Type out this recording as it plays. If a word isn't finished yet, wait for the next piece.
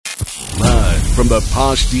from the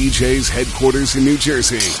POSH DJs headquarters in New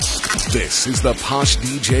Jersey. This is the POSH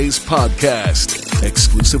DJs podcast,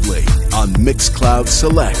 exclusively on Mixcloud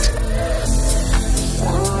Select.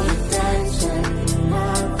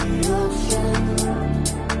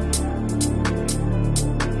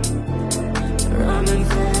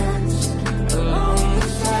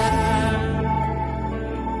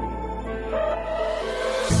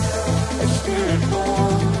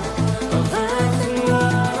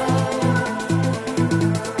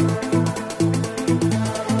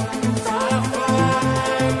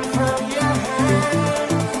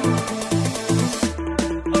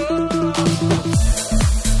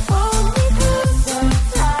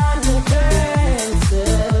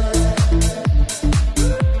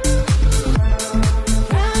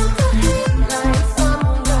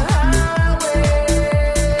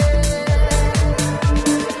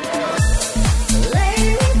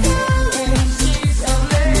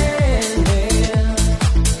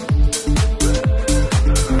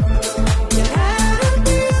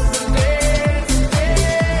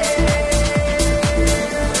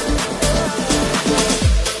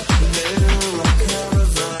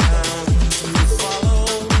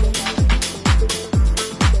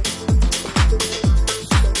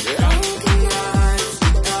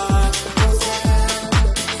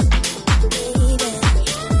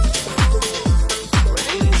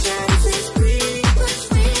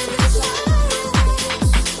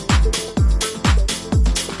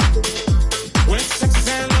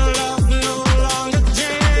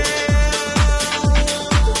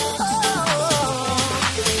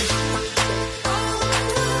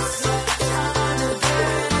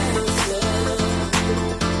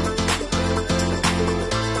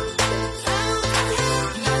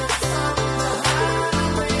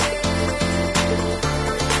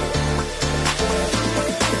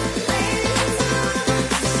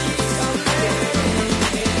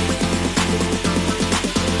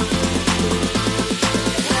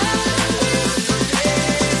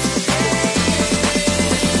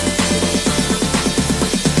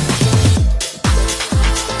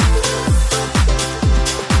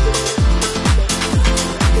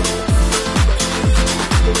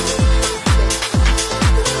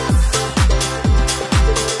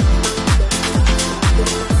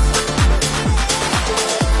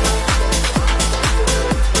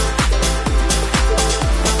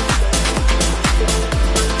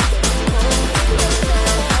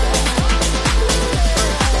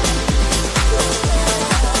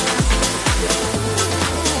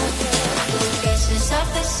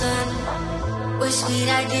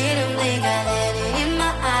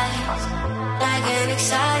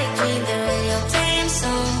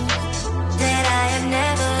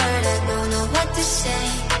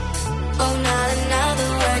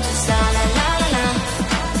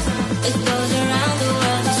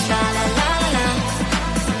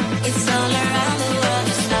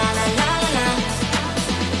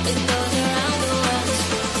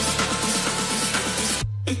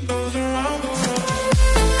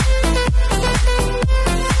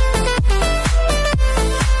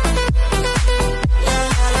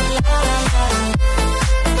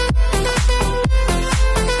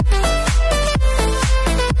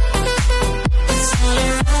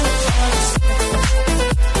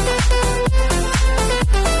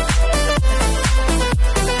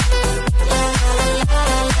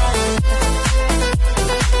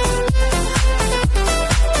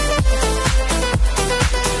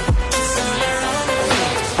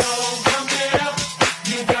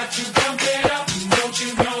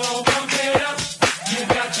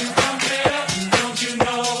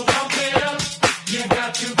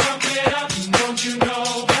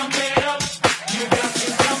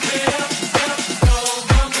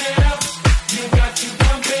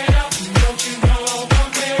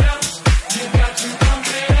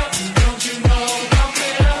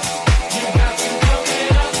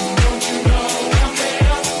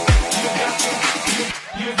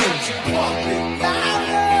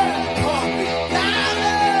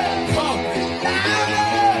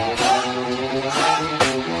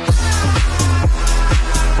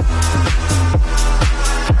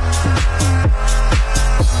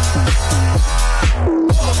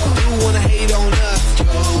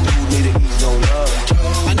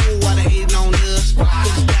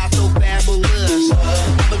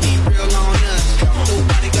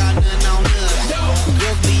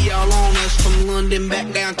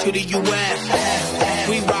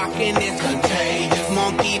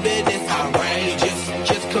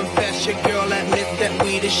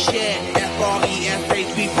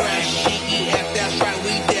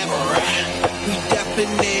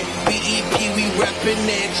 in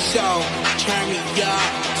that show. Turn me up.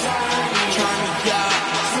 Turn me up.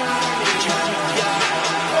 Turn me up.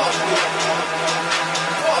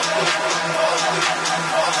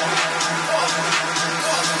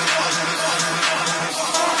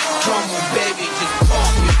 Come on, baby, just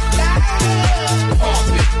pump it. Pump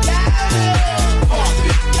it. Pump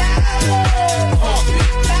it. Pump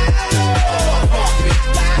it. Pump it.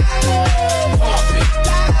 Pump it.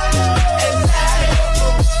 And light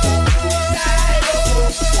up.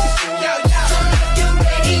 Yo, turn up your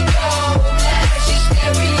radio, blast your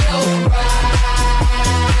stereo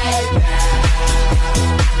right now.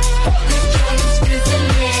 All the joints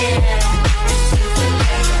fizzling, it's sizzling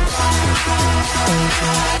right.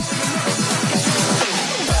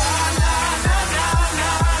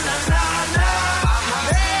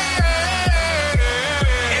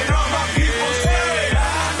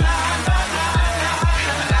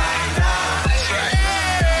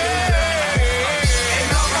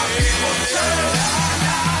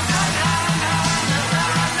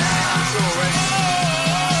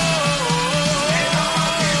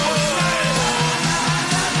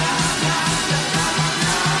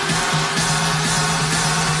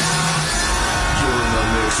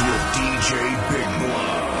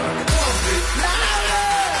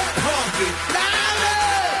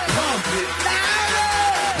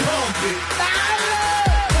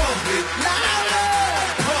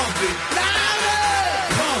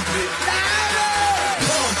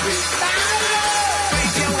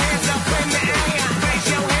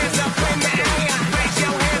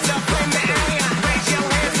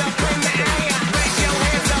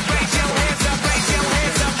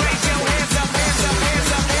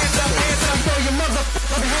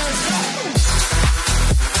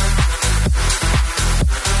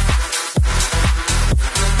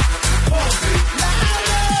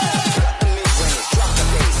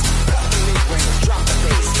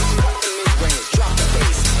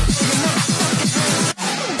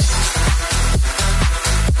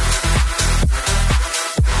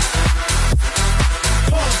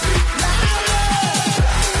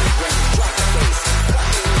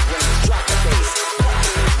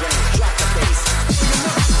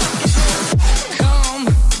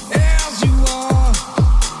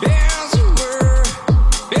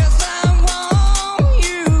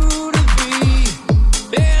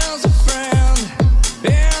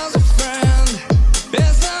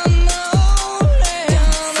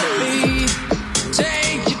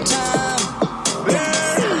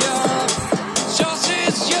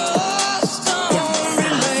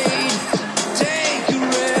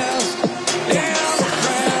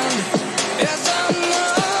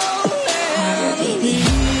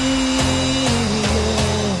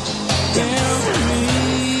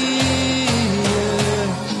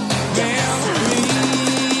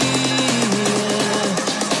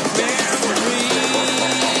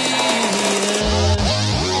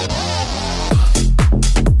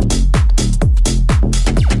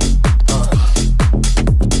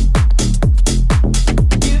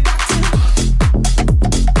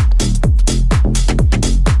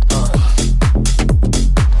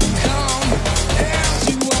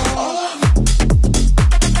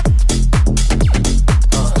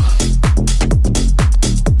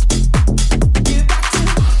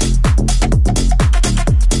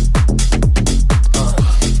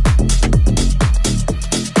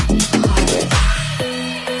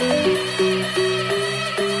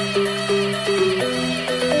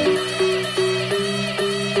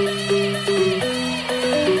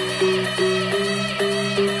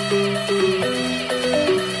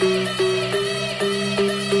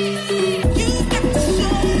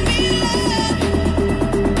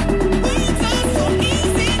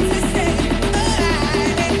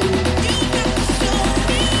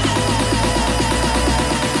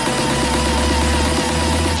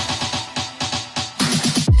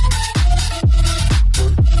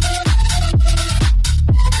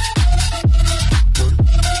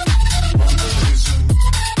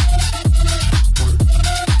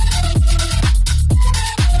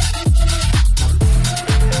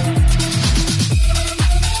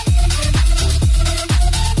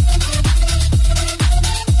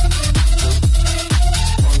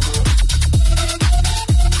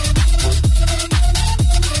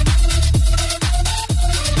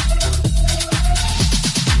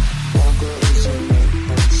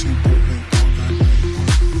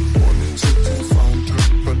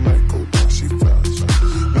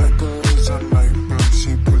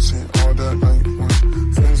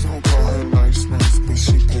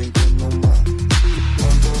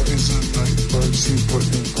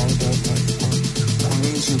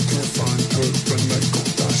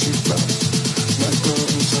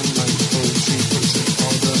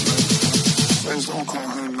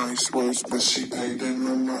 words, but she ain't in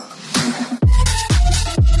my mind.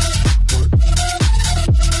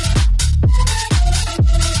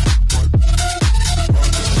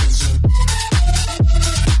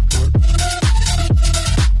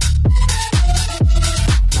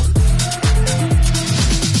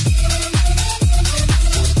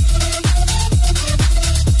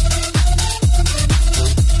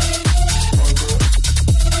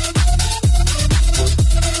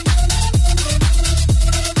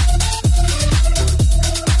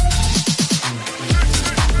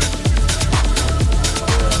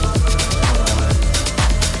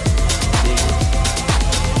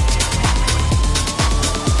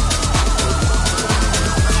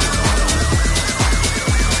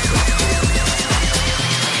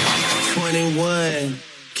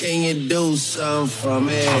 Can you do something for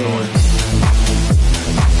me?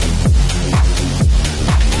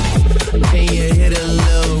 Can you hit a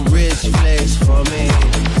little rich flex for me?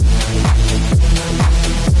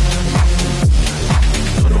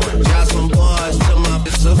 Drop some bars to my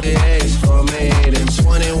Pacific X for me. Then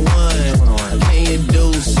 21, can you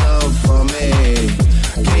do something for me?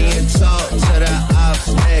 Can you talk to the ops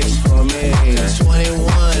next for me?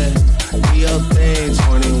 21, do your thing,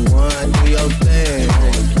 21, do your thing.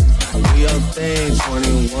 Do your thing,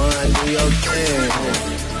 21, do your thing.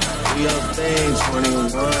 Do your thing,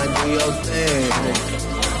 21, do your thing.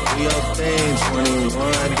 Do your thing, 21,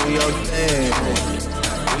 do your thing.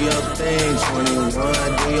 Do your thing, 21,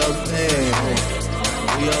 do your thing.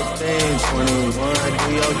 Do your thing, 21, do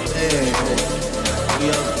your thing. Do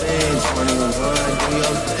your thing, 21, do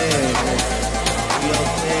your thing. Do your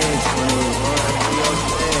thing, 21, do your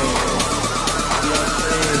thing. Do your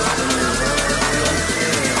thing,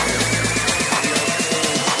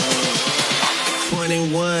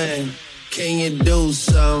 21, can you do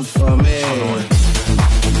something for me?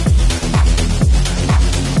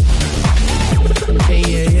 Can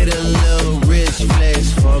you hit a little rich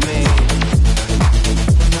flex for me?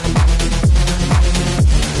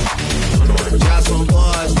 Drop some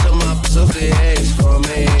bars to my Pacific X for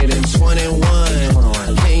me. Then 21,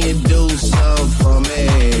 can you do something for me?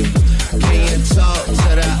 Can you talk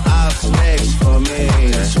to the ops next for me?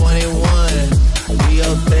 21, do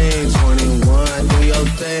your thing, 21, do your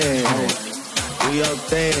thing. Do your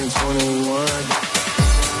thing, 21.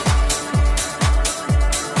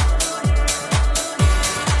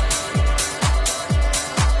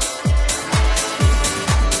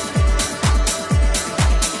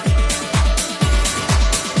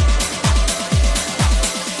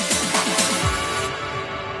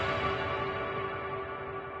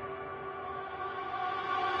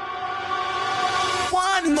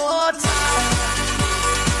 One more time.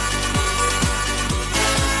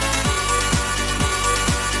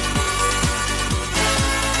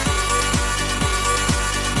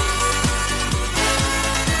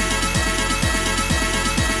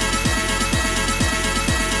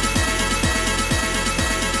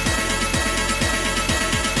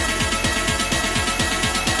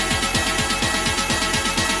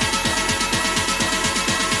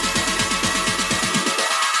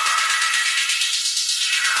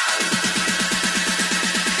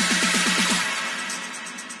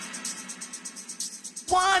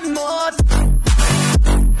 One more time.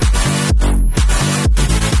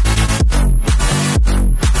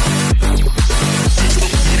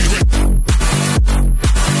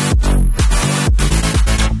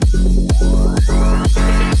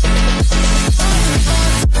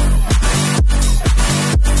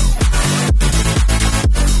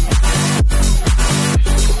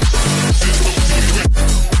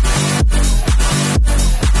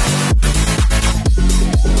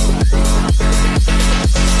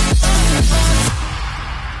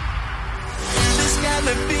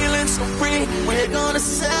 So free, we're gonna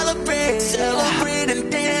celebrate, celebrate and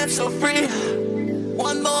dance so free.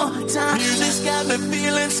 One more time, music's got me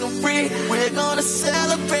feeling so free. We're gonna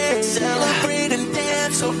celebrate, celebrate and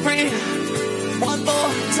dance so free. One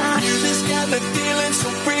more time, music's got me feeling so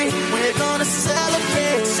free. We're gonna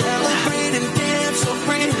celebrate, celebrate and dance so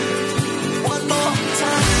free. One more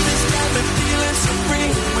time, music's got me feeling so free.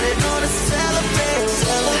 We're gonna celebrate,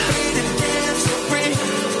 celebrate and dance so free.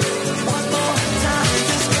 One more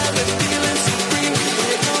time.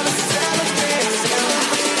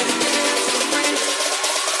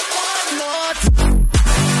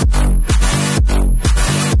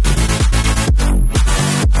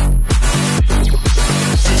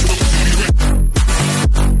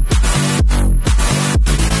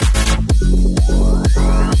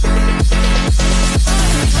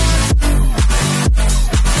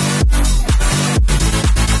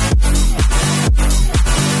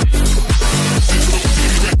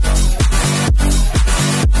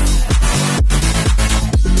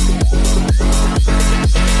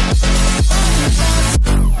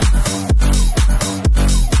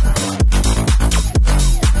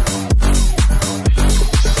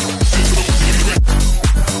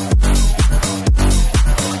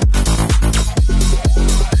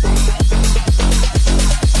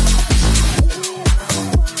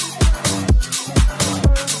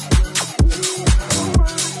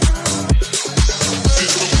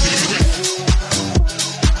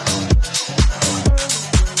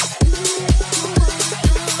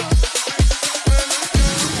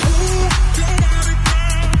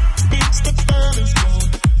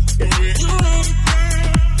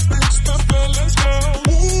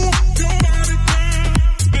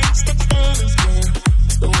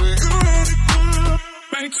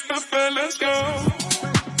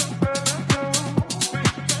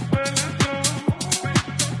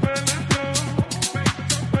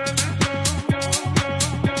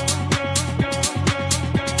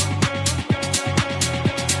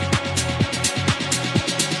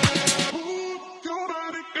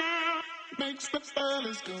 makes the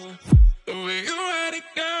fellas go. The way you ride it,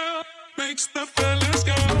 girl, makes the fellas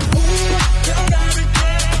go. Ooh, you ride it,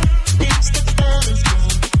 girl, makes the fellas go.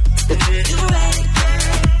 The way you ride it,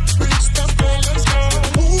 girl, makes the fellas go.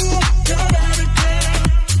 Ooh, you ride it, girl,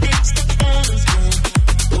 makes the fellas go.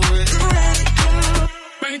 The way you ride it, girl,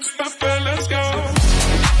 makes the fellas go.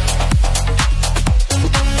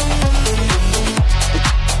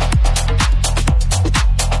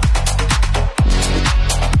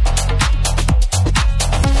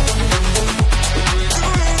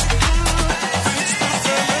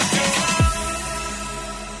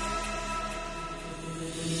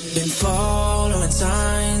 Been following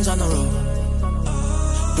signs on the road,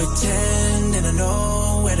 pretending to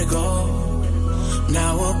know where to go.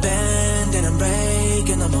 Now we're bending and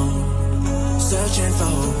breaking the mold, searching for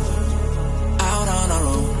hope, out on our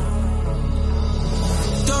own.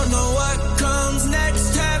 Don't know what comes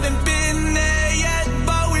next, haven't been there yet,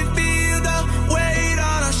 but we feel the weight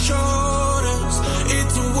on our shoulders.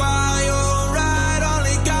 It's a wild ride,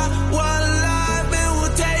 only got one life, and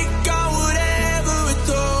we'll take on whatever it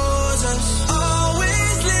throws us.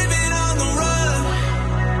 Always living on the run,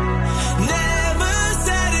 never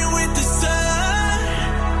setting with the sun.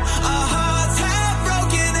 Our hearts half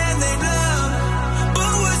broken and they numb,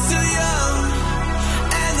 but we're still young,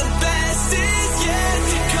 and the best is yet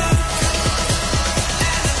to come.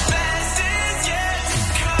 And the best is yet to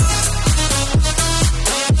come.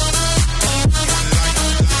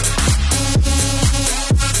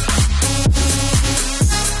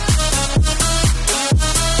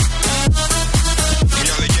 We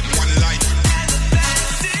only get one life.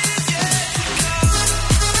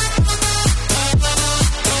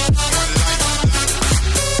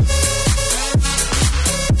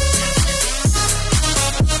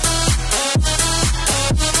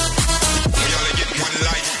 We only get one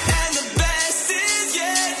life. And the best is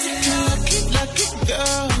yet to come. Lucky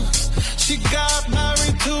girl, she got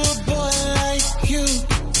married to a boy like you.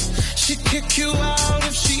 She'd kick you out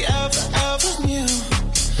if she ever knew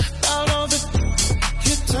about all the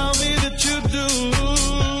you tell me that you do.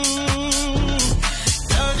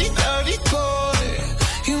 Dirty, dirty boy,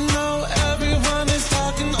 you know everyone is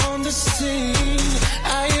talking on the scene.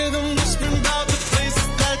 I hear them whispering about the places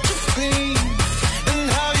that you've been, and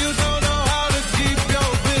how you don't know how to keep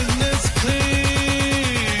your business clean.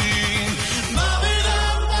 Mommy,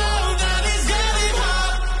 don't know that he's getting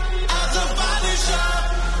hot at the body shop,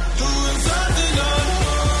 doing something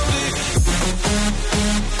unholy.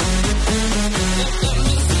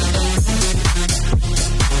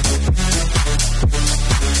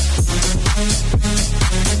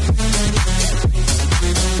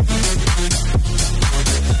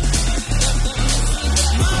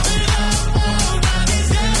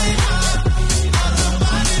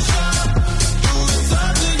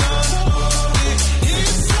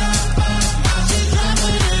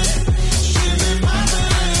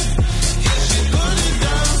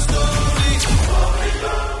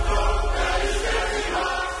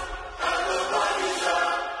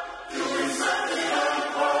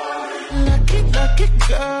 Lucky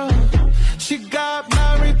girl, she got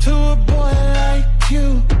married to a boy like you.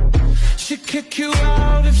 She'd kick you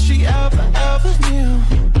out if she ever knew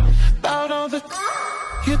about all the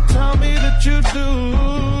you tell me that you do.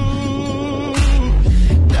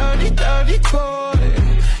 Dirty, dirty boy,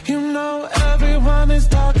 you know everyone is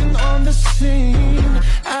talking on the scene.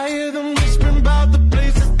 I hear them whispering about the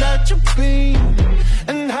places that you've been,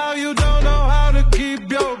 and how you don't know how to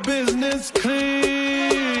keep your business clean.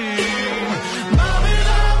 Mommy,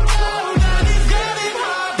 don't know that he's getting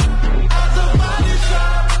hot at the body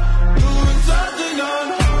shop, doing something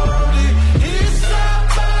unholy. He's so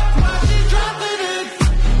back while she's dropping it.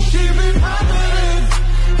 She be popping it,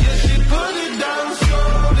 yeah, she put it down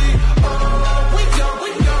slowly. Oh, we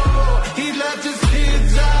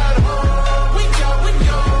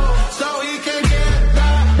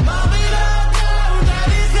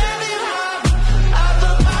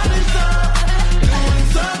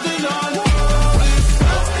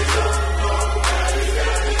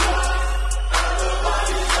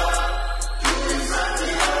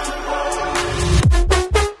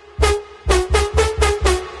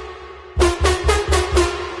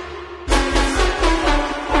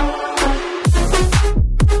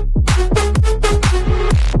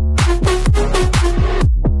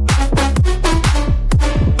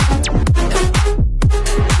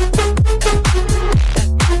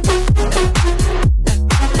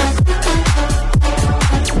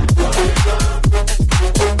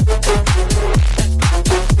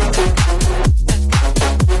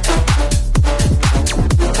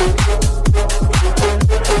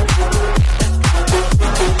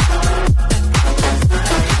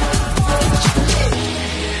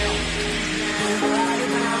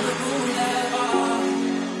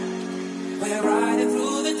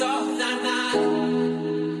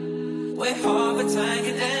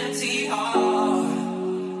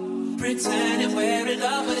Pretending we're in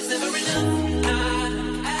love, but it's never enough. Not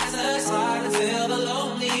as I start to feel the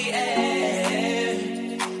lonely air.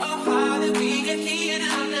 Oh, how did we get here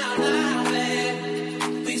now,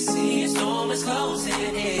 babe? We see a storm is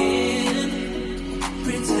closing in.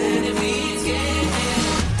 Pretending we escape.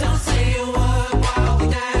 Don't say a word while we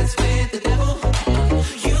dance with the devil.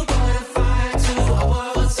 You brought a fire to a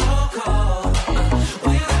world so cold.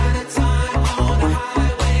 We're out of time on the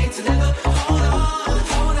highway to never. Hold on,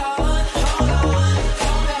 hold on, hold on,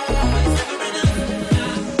 hold on. It's never enough.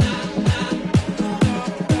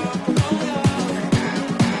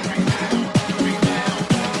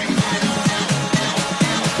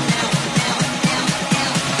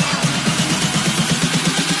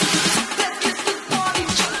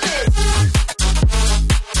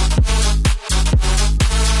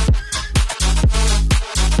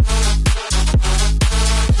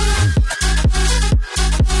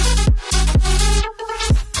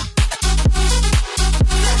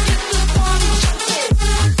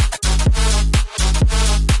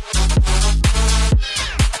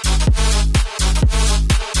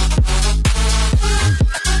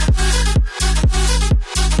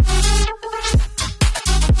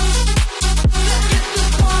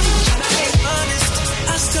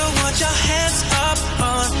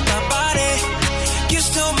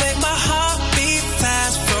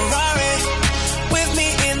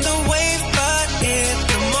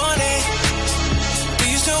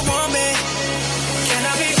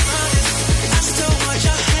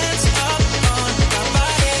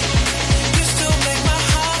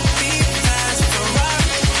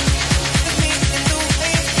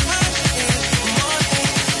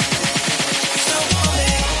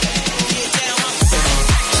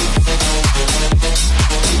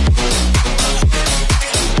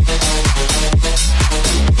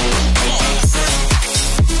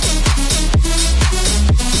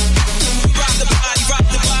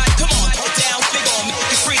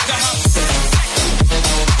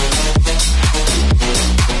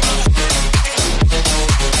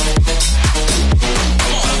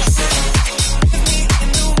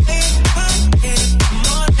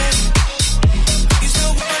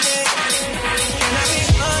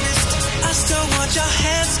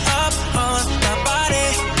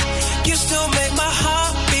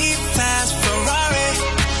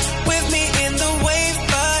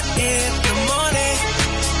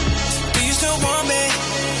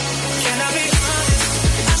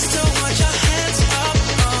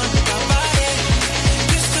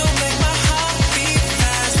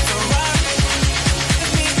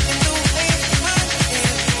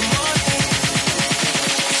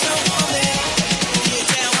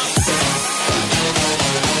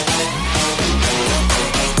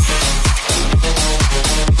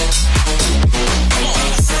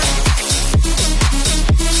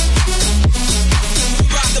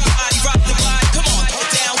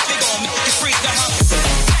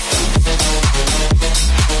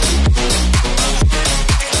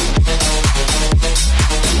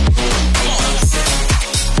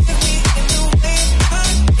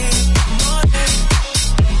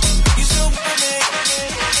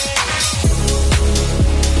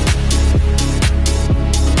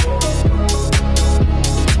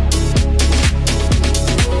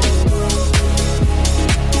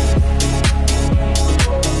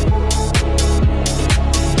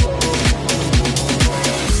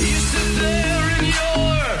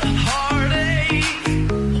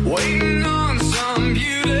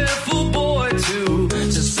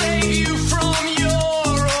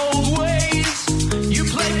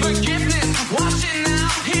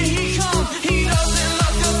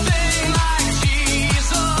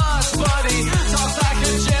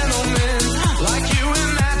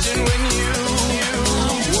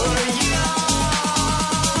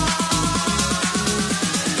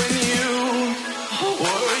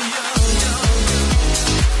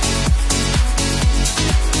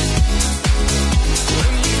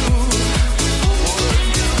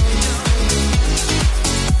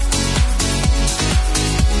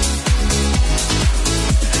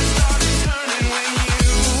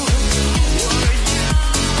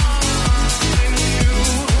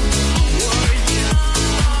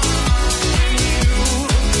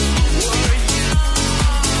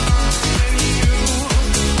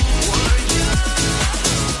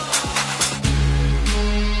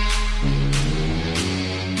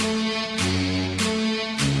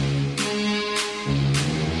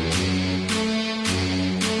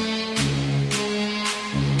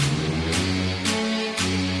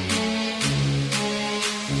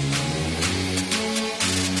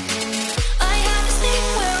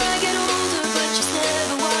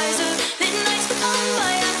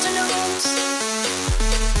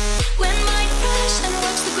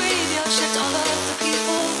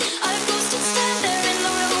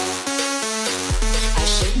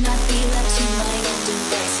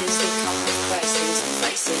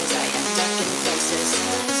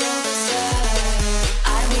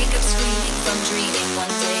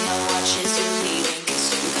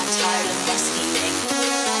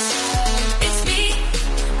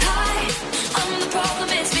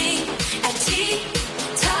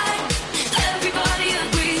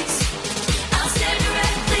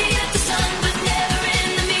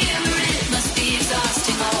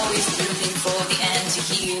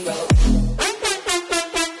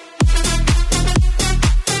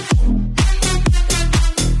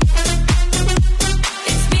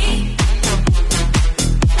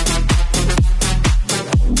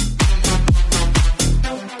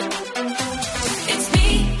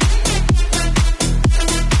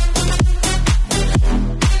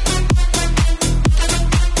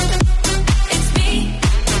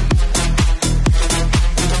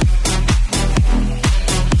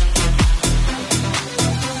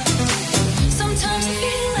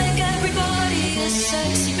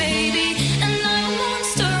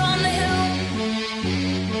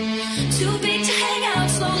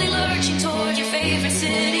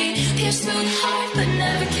 stolen heart but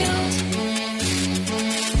never killed.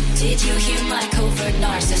 Did you hear my covert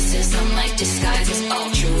narcissism? Like disguised as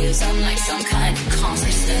altruism, like some kind of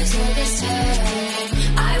consciousness.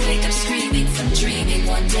 I wake up screaming from dreaming.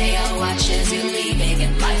 One day I'll watch as you're leaving,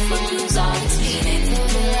 and life will lose all its meaning.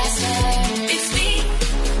 It's me.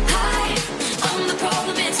 Hi, I'm the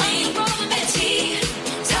problem. It's me. It's he.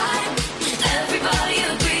 Time. Everybody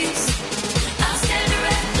agrees. I stand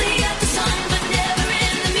directly at the sun, but never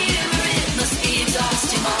in the mirror. It must be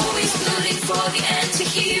exhausting, always rooting for the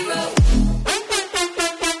anti-hero.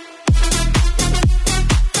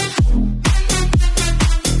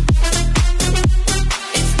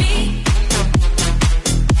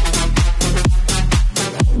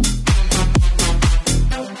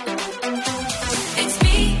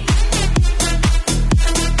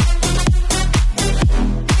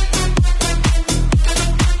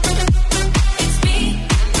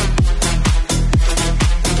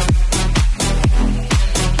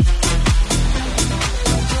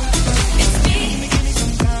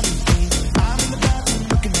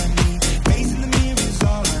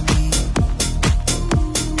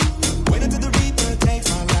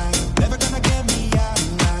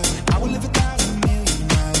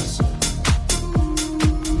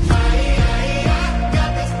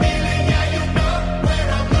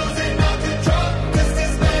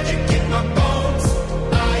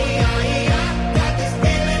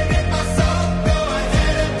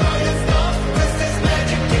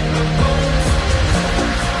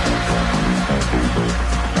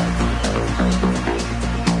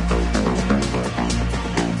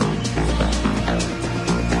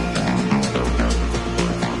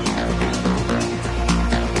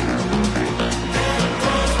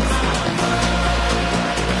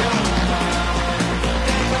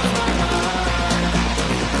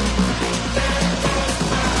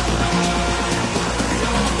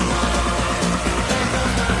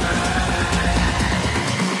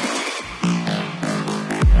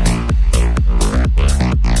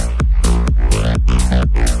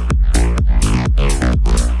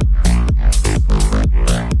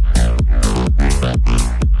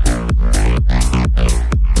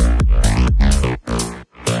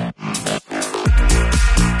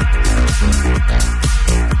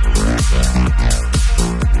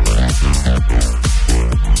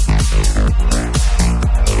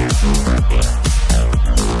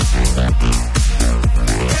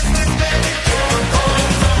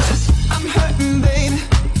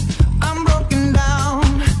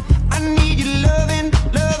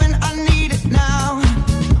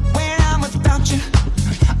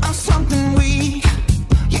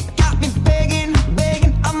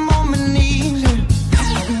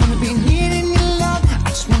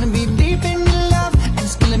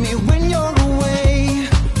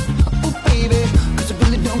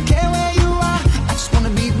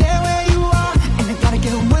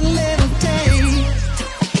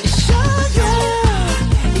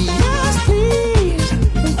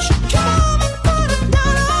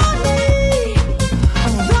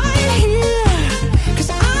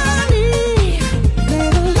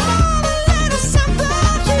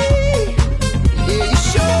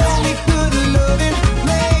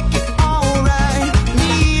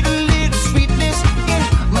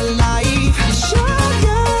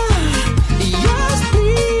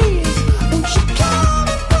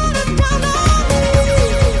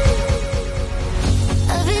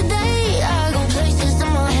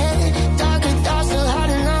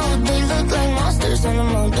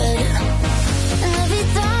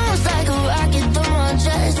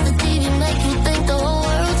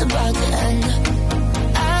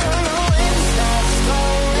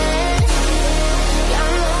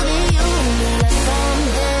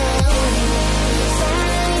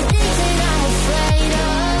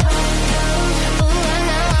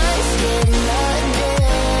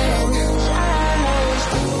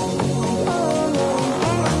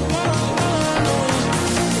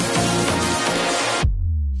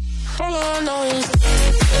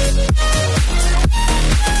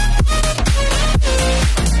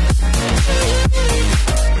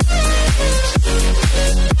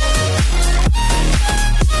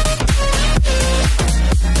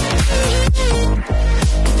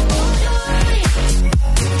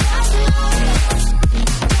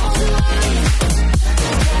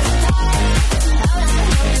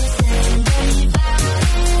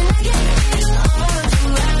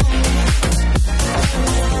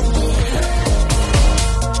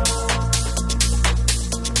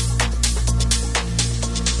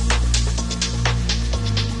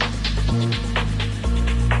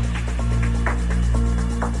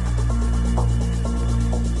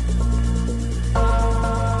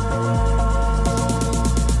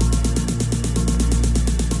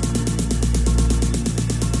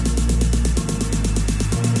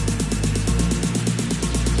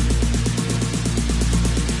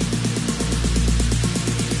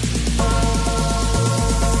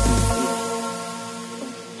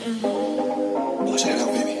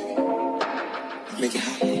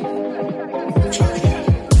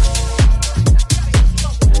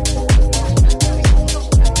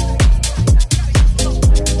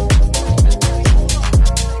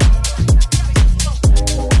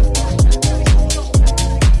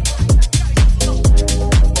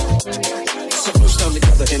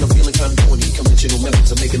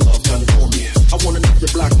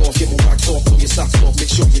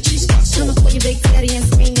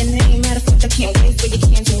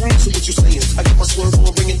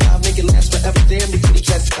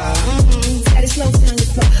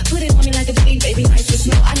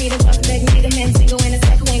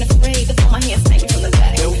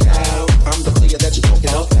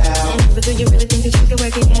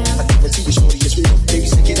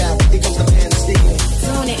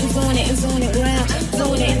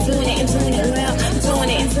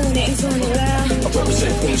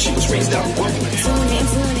 she was raised out. Doing it, well.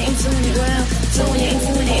 Doing it, well. Doing it,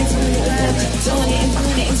 well.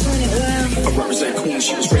 I represent Queens,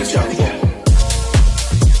 she was raised out.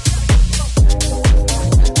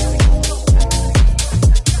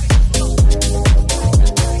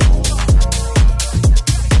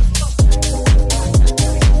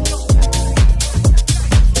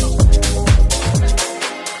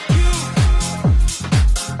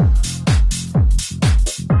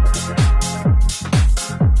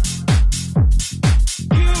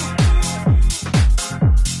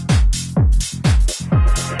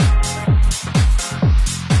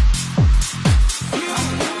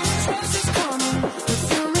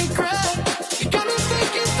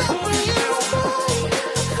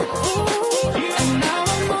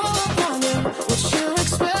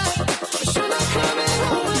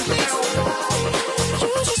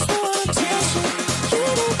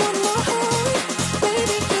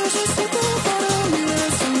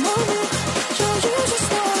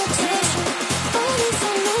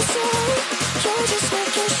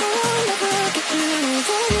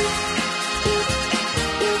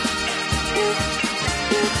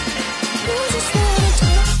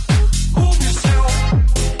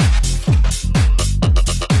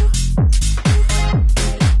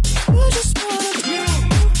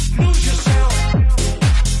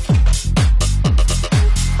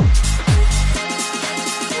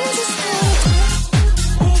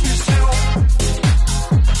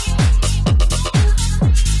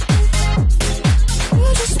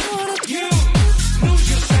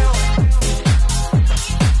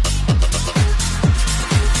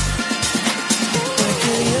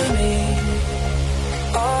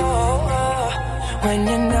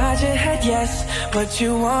 But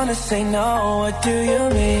you wanna say no, what do you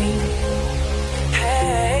mean?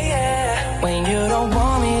 Hey, yeah. When you don't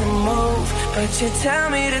want me to move, but you tell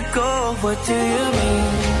me to go, what do you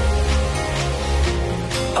mean?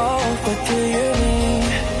 Oh, what do you mean?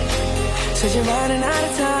 Said you're running out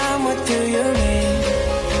of time, what do you mean?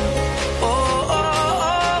 Oh, oh,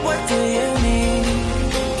 oh, what do you mean?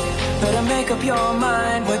 Better make up your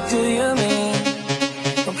mind, what do you mean?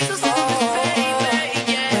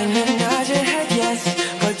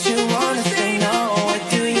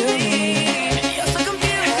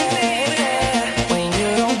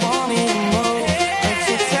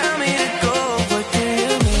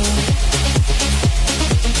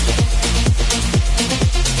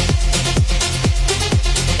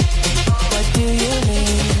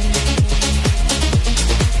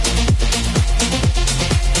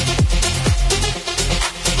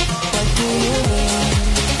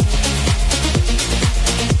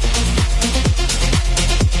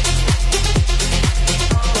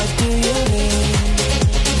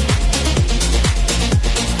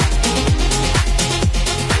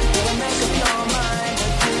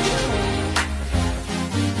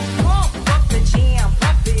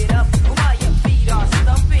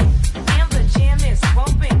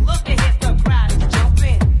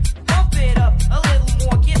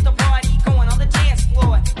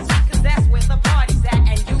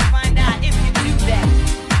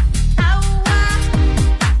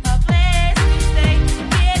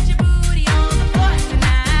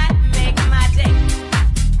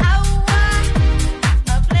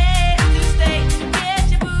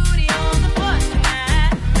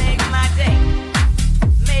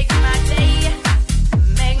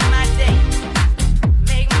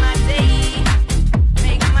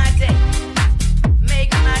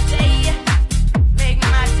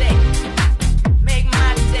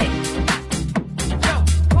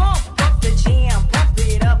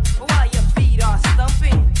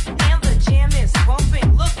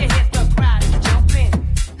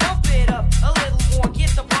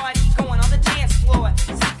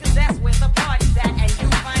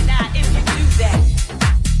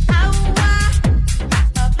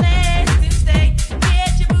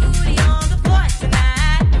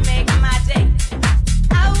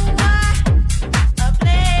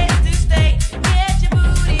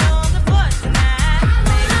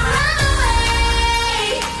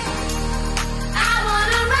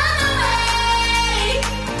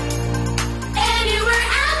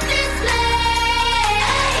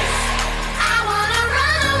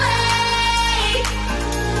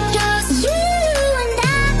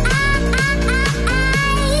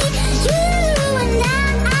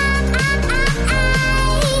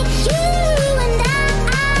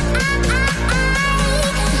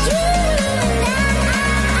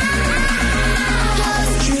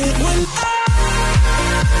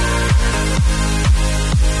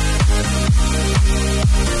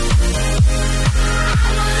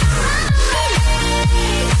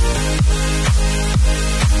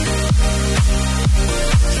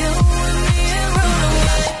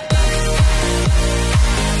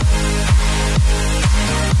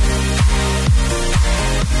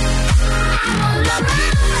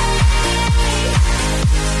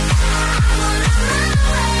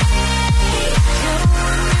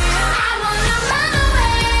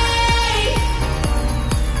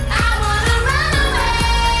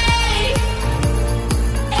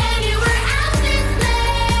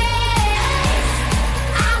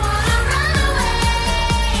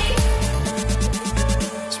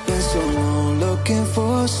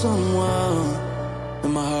 alone,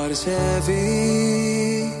 and my heart is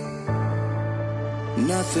heavy.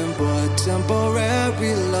 Nothing but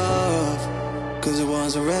temporary love, 'cause it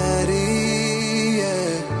wasn't ready, yeah.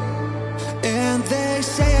 And they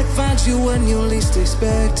say I'd find you when you least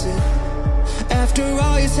expect it. After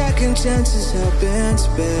all your second chances have been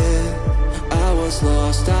spent, I was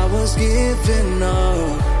lost, I was giving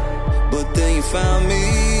up, but then you found me,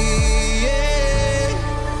 yeah.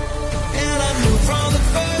 And I knew from the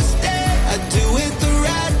first day I'd do it the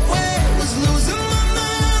right way. Was losing my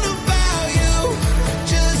mind about you,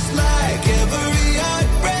 just like every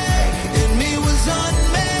heartbreak in me was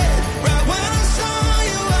unmet. Right when I saw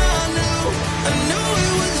you, I knew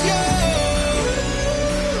it was you.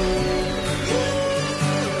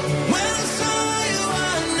 When I saw you, I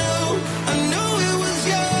knew it was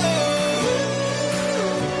you.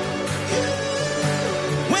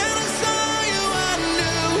 When I saw you, I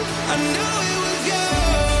knew it was you.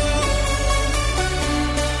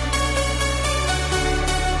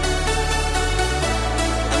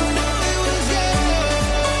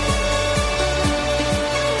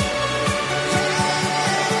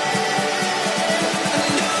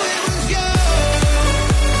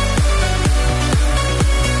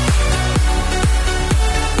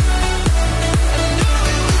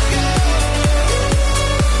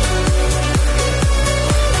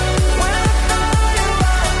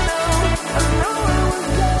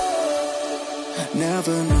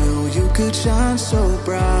 Never knew you could shine so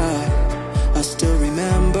bright. I still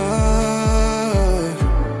remember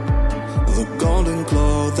the golden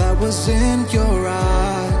glow that was in your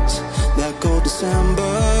eyes, that cold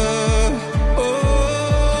December.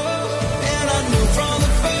 Oh, and I knew from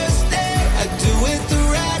the first day I'd do it the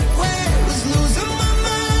right way. Was losing my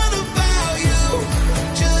mind about you,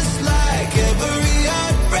 just like every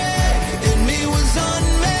heartbreak in me was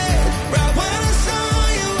unmet. Right when I saw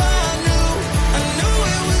you, I knew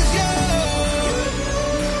it was you.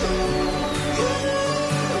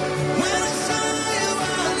 When I saw you, I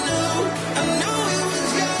knew it was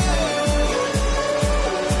you.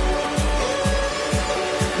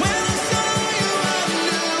 When I saw you,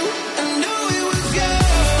 I knew it was you.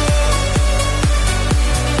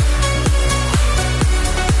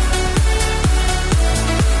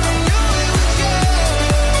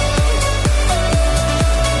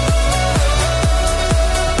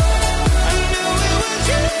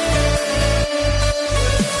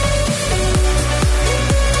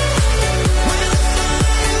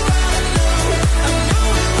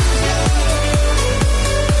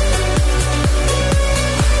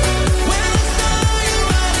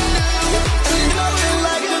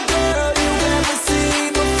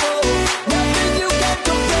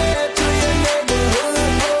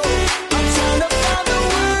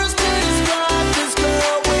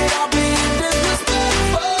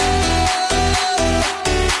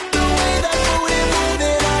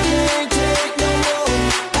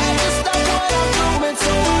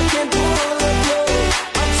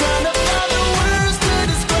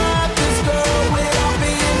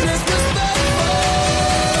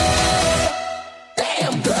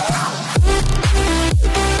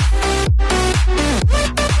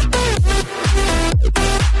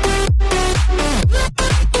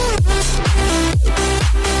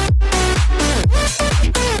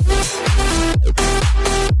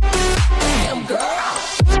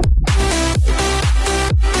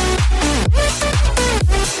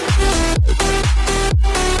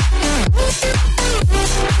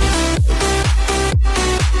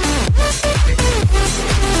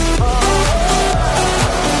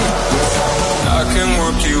 I can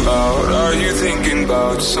work you out. Are you thinking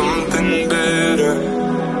about something better?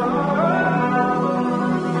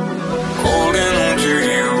 Holding on to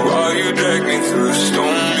you while you drag me through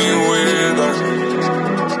stormy weather.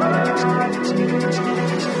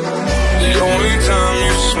 The only time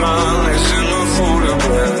you smile is in the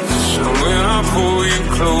photographs, and when I pull you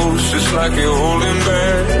close, it's like you're holding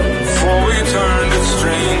back. Before we turn to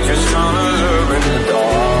strangers, found a love in the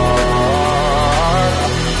dark.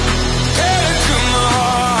 Hey!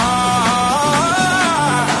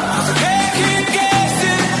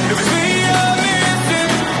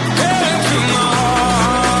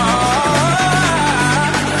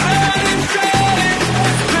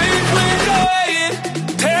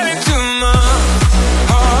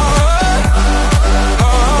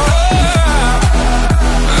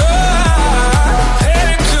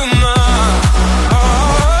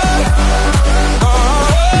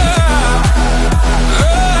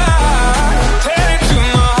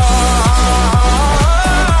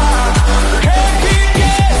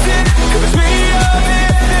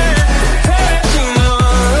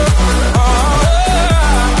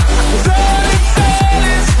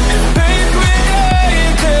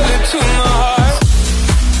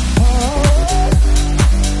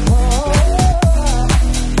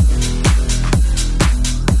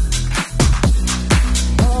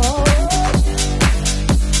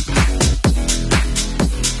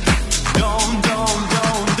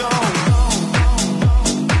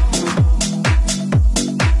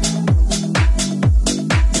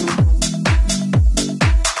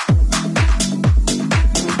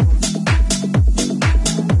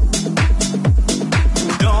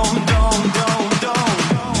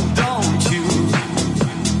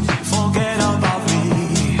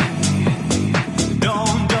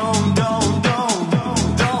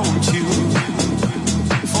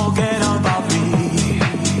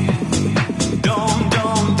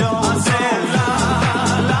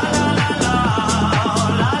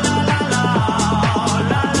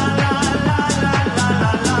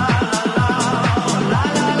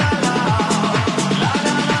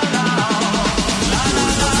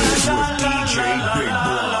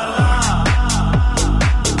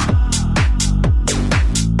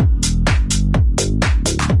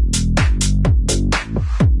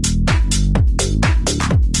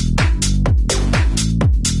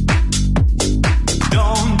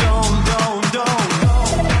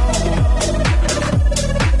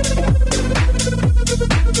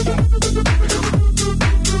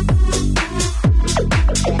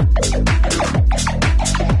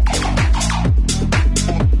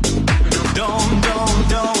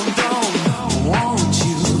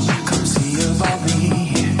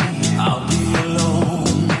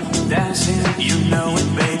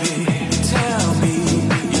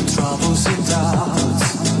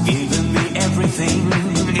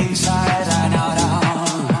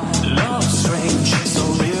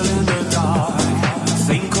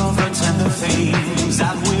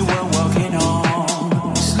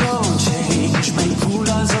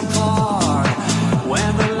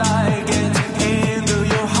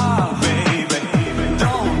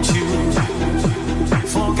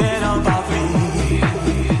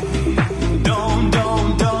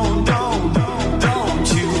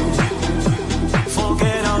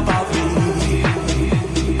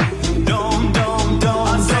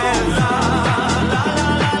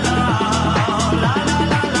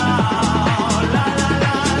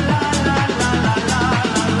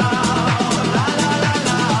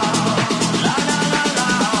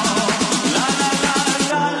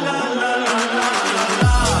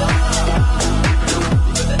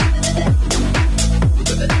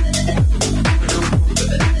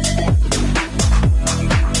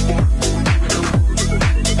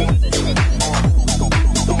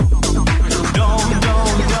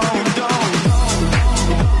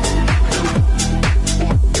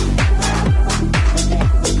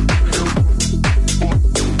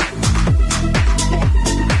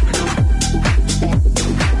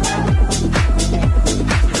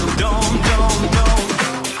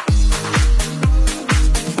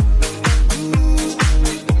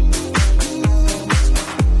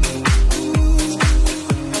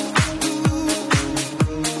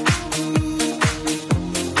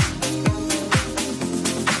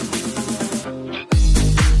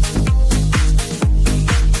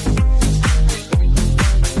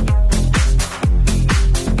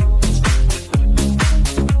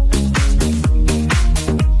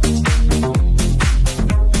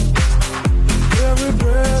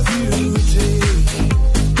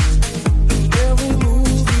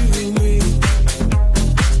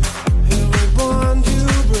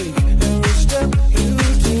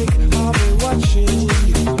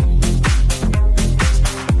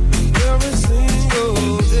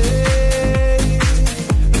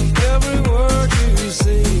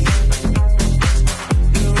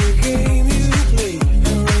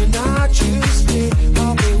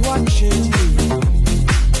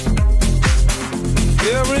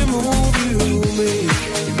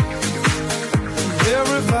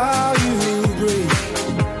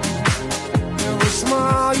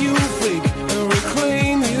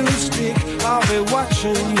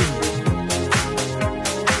 watching you.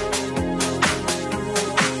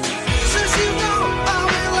 Since you know I've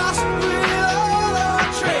been lost without a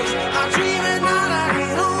trace, I'm dreaming that I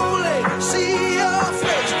can only see your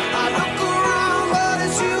face. I look around, but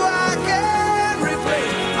it's you I can't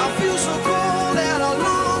replace. I feel so cold and I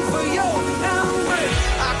long for your embrace.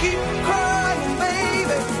 I keep crying,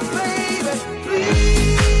 baby, baby, please.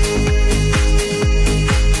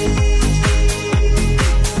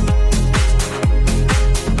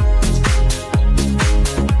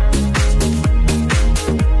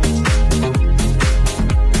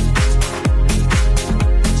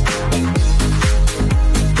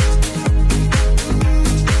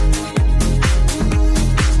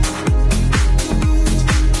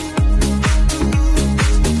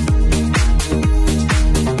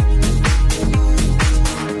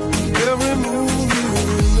 Every move you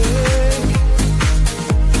make,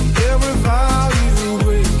 every vow you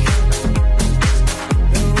break,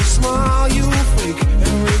 every smile you fake,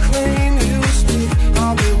 every claim you speak,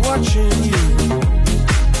 I'll be watching you.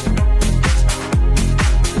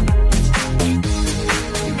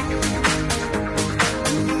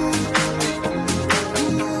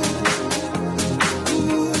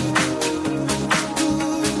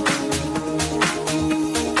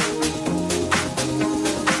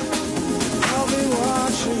 I'll be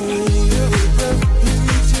watching you. Every breath you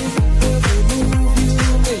take, every move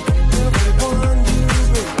you make, every bond you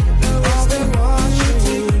break. I'll be watching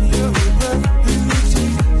you. Every breath you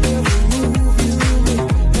take, every move you make,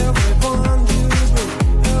 every bond you break,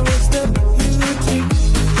 every step you take.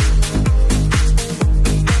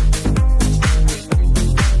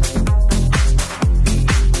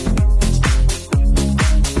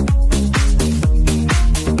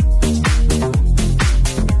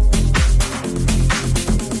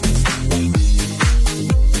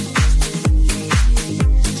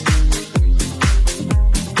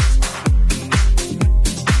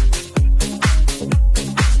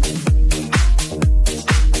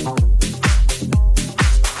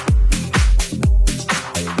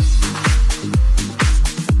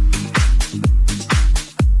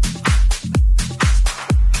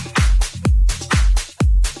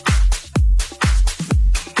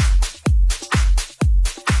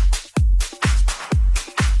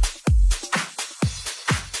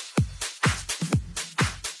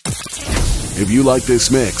 If you like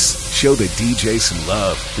this mix, show the DJ some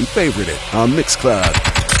love and favorite it on Mixcloud.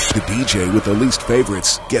 The DJ with the least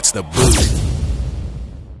favorites gets the boot.